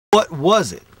What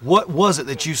was it? What was it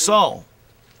that you saw?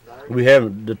 We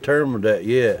haven't determined that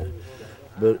yet,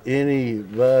 but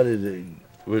anybody that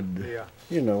would,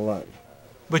 like.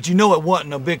 But you know it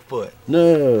wasn't a Bigfoot.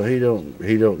 No, he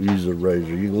don't use a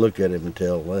razor. You can look at him and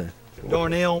tell that.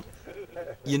 Darnell,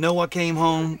 you know I came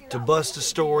home to bust a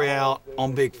story out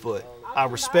on Bigfoot. I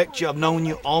respect you. I've known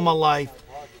you all my life,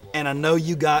 and I know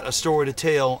you got a story to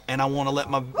tell, and I want to let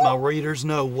my readers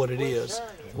know what it is.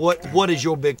 What is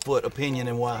your Bigfoot opinion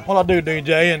and why? Well, I do,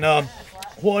 DJ, and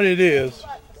what it is,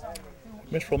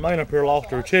 Miss Romaine up here lost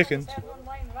her chickens.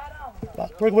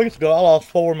 About 3 weeks ago, I lost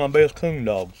 4 of my best coon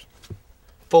dogs.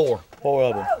 4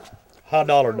 of them. High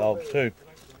dollar dogs, too.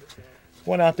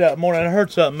 Went out that morning, I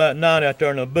heard something at 9 out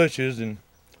there in the bushes, and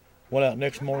went out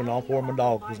next morning, all 4 of my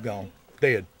dogs was gone.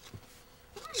 Dead.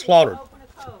 Slaughtered.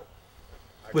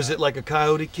 Was it like a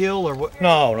coyote kill or what?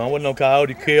 No, it wasn't no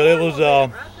coyote kill. It was,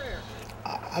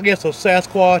 I guess, a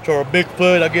Sasquatch or a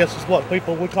Bigfoot, I guess is what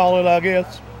people would call it, I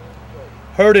guess.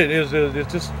 Heard it,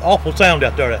 it's just awful sound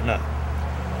out there that night.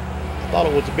 I thought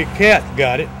it was a big cat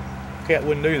got it. Cat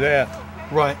wouldn't do that.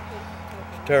 Right.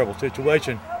 It's a terrible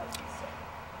situation.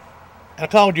 I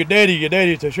called your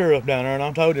daddy's the sheriff down there, and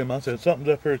I told him, I said, something's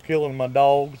up here killing my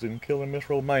dogs and killing Miss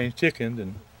Romaine's chickens,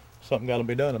 and something got to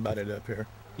be done about it up here.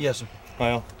 Yes, sir.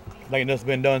 Well, I think nothing's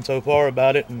been done so far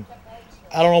about it, and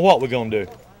I don't know what we're going to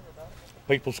do.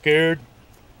 People scared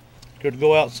to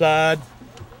go outside.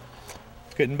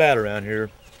 It's getting bad around here,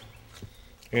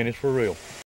 and it's for real.